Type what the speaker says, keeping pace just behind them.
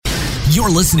You're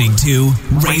listening to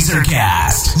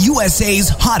RazorCast,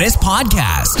 USA's hottest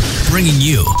podcast, bringing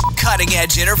you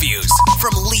cutting-edge interviews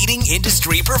from leading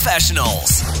industry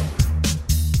professionals.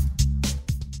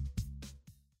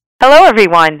 Hello,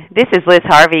 everyone. This is Liz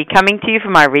Harvey coming to you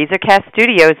from our RazorCast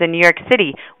studios in New York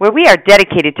City, where we are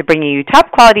dedicated to bringing you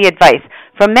top-quality advice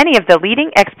from many of the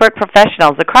leading expert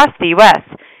professionals across the U.S.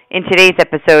 In today's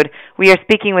episode, we are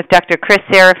speaking with Dr. Chris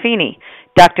Serafini.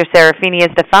 Dr. Serafini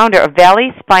is the founder of Valley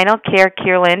Spinal Care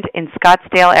Cureland in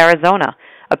Scottsdale, Arizona.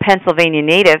 A Pennsylvania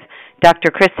native,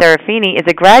 Dr. Chris Serafini is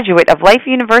a graduate of Life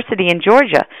University in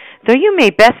Georgia, though you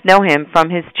may best know him from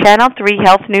his Channel 3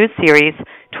 Health News series,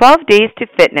 12 Days to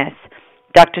Fitness.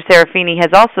 Dr. Serafini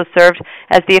has also served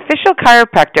as the official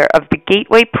chiropractor of the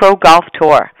Gateway Pro Golf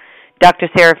Tour. Dr.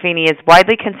 Serafini is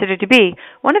widely considered to be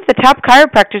one of the top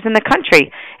chiropractors in the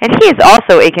country, and he is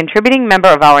also a contributing member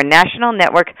of our national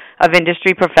network of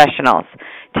industry professionals.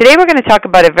 Today we're going to talk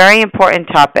about a very important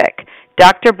topic,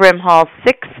 Dr. Brimhall's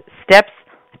 6 Steps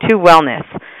to Wellness.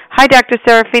 Hi, Dr.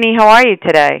 Serafini. How are you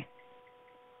today?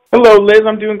 Hello, Liz.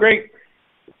 I'm doing great.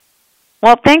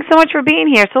 Well, thanks so much for being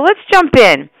here. So let's jump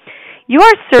in. You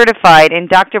are certified in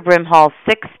Dr. Brimhall's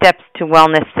 6 Steps to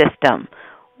Wellness system.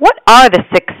 What are the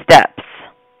 6 steps?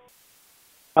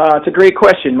 It's a great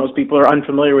question. Most people are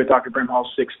unfamiliar with Dr.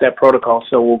 Brimhall's 6-step protocol,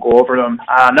 so we'll go over them.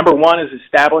 Number 1 is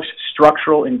establish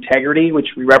structural integrity, which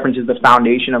we reference as the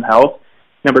foundation of health.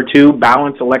 Number 2,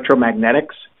 balance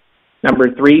electromagnetics.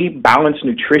 Number 3, balance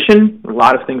nutrition. A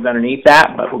lot of things underneath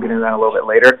that, but we'll get into that a little bit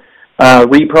later.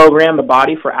 Reprogram the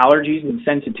body for allergies and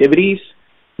sensitivities.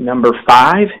 Number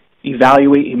 5,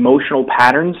 evaluate emotional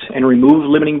patterns and remove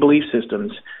limiting belief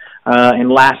systems.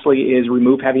 And lastly is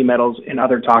remove heavy metals and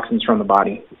other toxins from the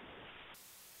body.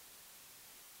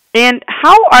 And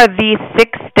how are these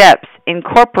 6 steps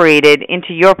incorporated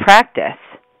into your practice?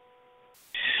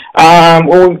 Well,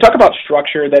 when we talk about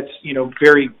structure, that's,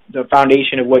 the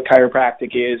foundation of what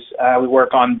chiropractic is. We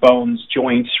work on bones,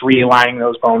 joints, realigning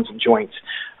those bones and joints.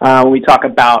 When we talk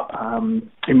about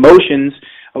emotions,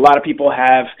 a lot of people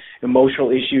have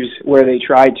emotional issues where they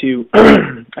try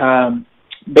to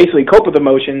basically cope with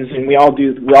emotions, and we all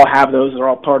have those. They're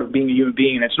all part of being a human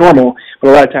being, and it's normal, but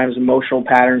a lot of times emotional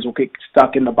patterns will get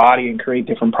stuck in the body and create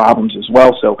different problems as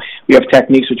well. So we have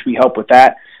techniques which we help with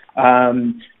that.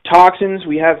 Toxins,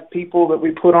 we have people that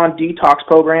we put on detox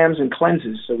programs and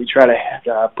cleanses, so we try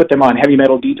to put them on heavy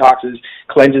metal detoxes,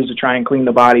 cleanses to try and clean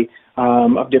the body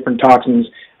of different toxins,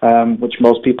 which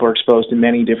most people are exposed to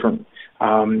many different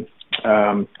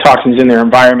toxins in their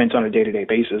environment on a day-to-day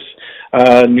basis.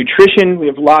 Nutrition, we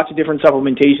have lots of different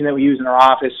supplementation that we use in our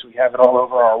office. We have it all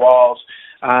over our walls.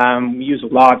 We use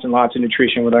lots and lots of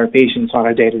nutrition with our patients on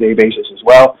a day-to-day basis as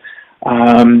well.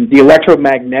 The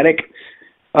electromagnetic,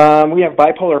 we have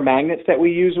bipolar magnets that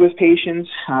we use with patients.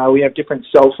 We have different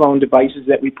cell phone devices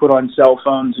that we put on cell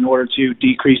phones in order to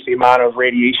decrease the amount of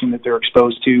radiation that they're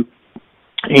exposed to.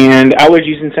 And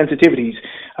allergies and sensitivities.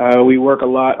 We work a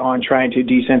lot on trying to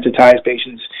desensitize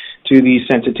patients to these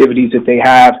sensitivities that they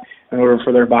have in order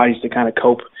for their bodies to kind of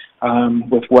cope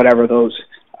with whatever those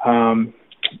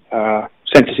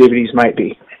sensitivities might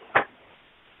be.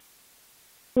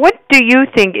 What do you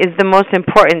think is the most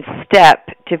important step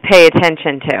to pay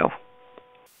attention to?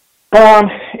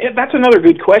 That's another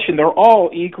good question. They're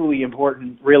all equally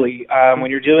important, really,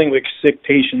 when you're dealing with sick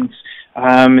patients.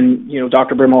 And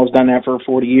Dr. Brimhall has done that for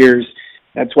 40 years.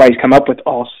 That's why he's come up with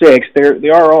all 6. They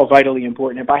are all vitally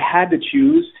important. If I had to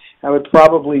choose, I would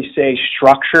probably say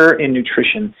structure and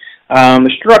nutrition.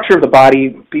 The structure of the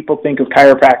body, people think of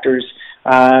chiropractors,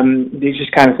 they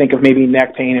just kind of think of maybe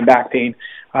neck pain and back pain.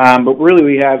 But really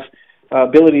we have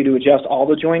ability to adjust all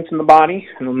the joints in the body.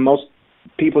 And most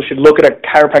people should look at a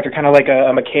chiropractor kind of like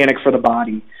a mechanic for the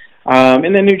body.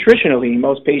 And then nutritionally,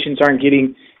 most patients aren't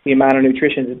getting the amount of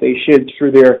nutrition that they should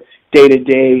through their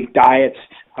day-to-day diets.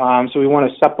 So we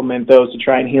want to supplement those to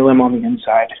try and heal them on the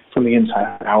inside, from the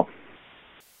inside out.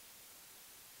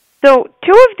 So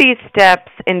 2 of these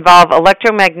steps involve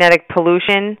electromagnetic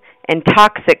pollution and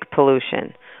toxic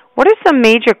pollution. What are some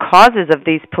major causes of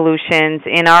these pollutions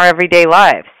in our everyday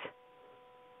lives?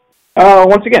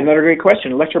 Once again, another great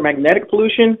question. Electromagnetic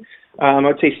pollution, I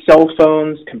would say cell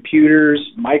phones, computers,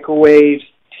 microwaves,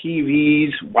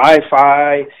 TVs,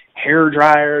 Wi-Fi, hair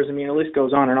dryers. I mean, the list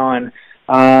goes on and on.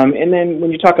 And then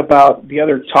when you talk about the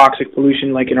other toxic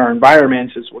pollution, like in our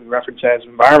environments, is what we reference as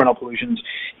environmental pollutions,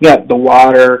 you got the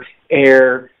water,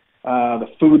 air, the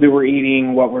food that we're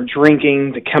eating, what we're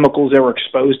drinking, the chemicals that we're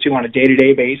exposed to on a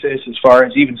day-to-day basis, as far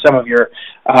as even some of your,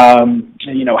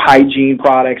 hygiene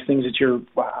products, things that you're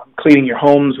cleaning your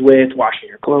homes with, washing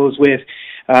your clothes with.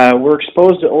 We're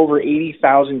exposed to over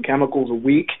 80,000 chemicals a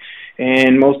week,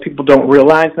 and most people don't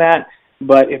realize that.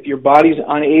 But if your body's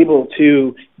unable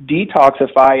to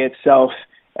detoxify itself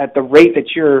at the rate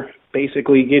that you're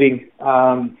basically getting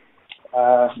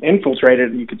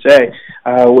infiltrated, you could say,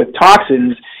 with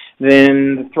toxins,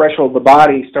 then the threshold of the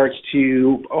body starts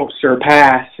to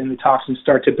surpass, and the toxins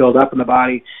start to build up in the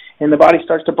body, and the body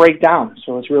starts to break down.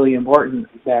 So it's really important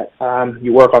that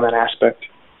you work on that aspect.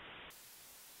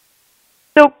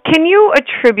 So can you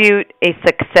attribute a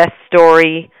success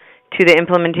story to the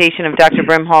implementation of Dr.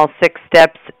 Brimhall's 6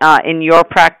 steps in your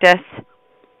practice?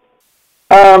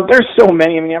 There's so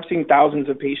many. I mean, I've seen thousands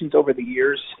of patients over the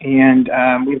years, and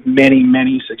we have many,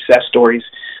 many success stories.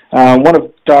 One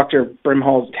of Dr.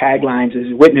 Brimhall's taglines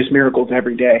is "Witness miracles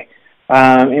every day,"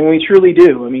 and we truly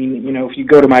do. I mean, you know, if you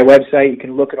go to my website, you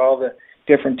can look at all the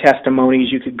different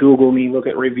testimonies. You could Google me, look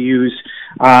at reviews.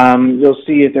 You'll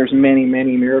see that there's many,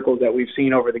 many miracles that we've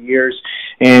seen over the years,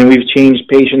 and we've changed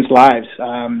patients' lives.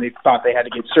 They thought they had to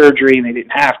get surgery, and they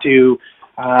didn't have to.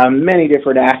 Many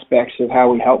different aspects of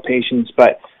how we help patients,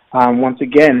 but once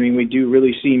again, I mean, we do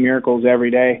really see miracles every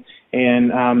day,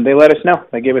 and they let us know.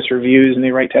 They give us reviews, and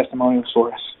they write testimonials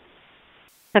for us.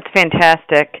 That's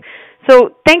fantastic.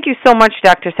 So thank you so much,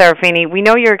 Dr. Serafini. We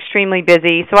know you're extremely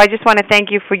busy, so I just want to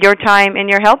thank you for your time and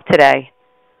your help today.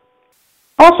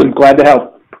 Awesome. Glad to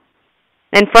help.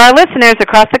 And for our listeners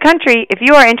across the country, if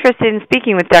you are interested in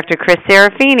speaking with Dr. Chris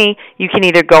Serafini, you can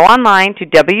either go online to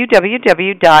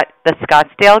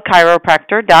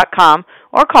www.thescottsdalechiropractor.com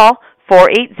or call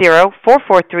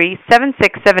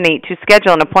 480-443-7678 to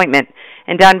schedule an appointment.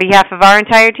 And on behalf of our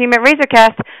entire team at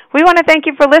RazorCast, we want to thank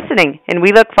you for listening, and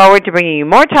we look forward to bringing you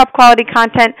more top-quality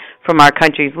content from our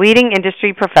country's leading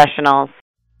industry professionals.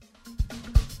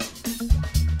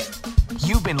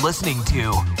 You've been listening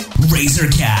to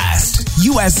RazorCast,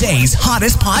 USA's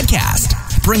hottest podcast,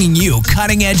 bringing you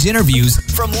cutting-edge interviews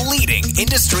from leading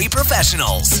industry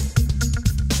professionals.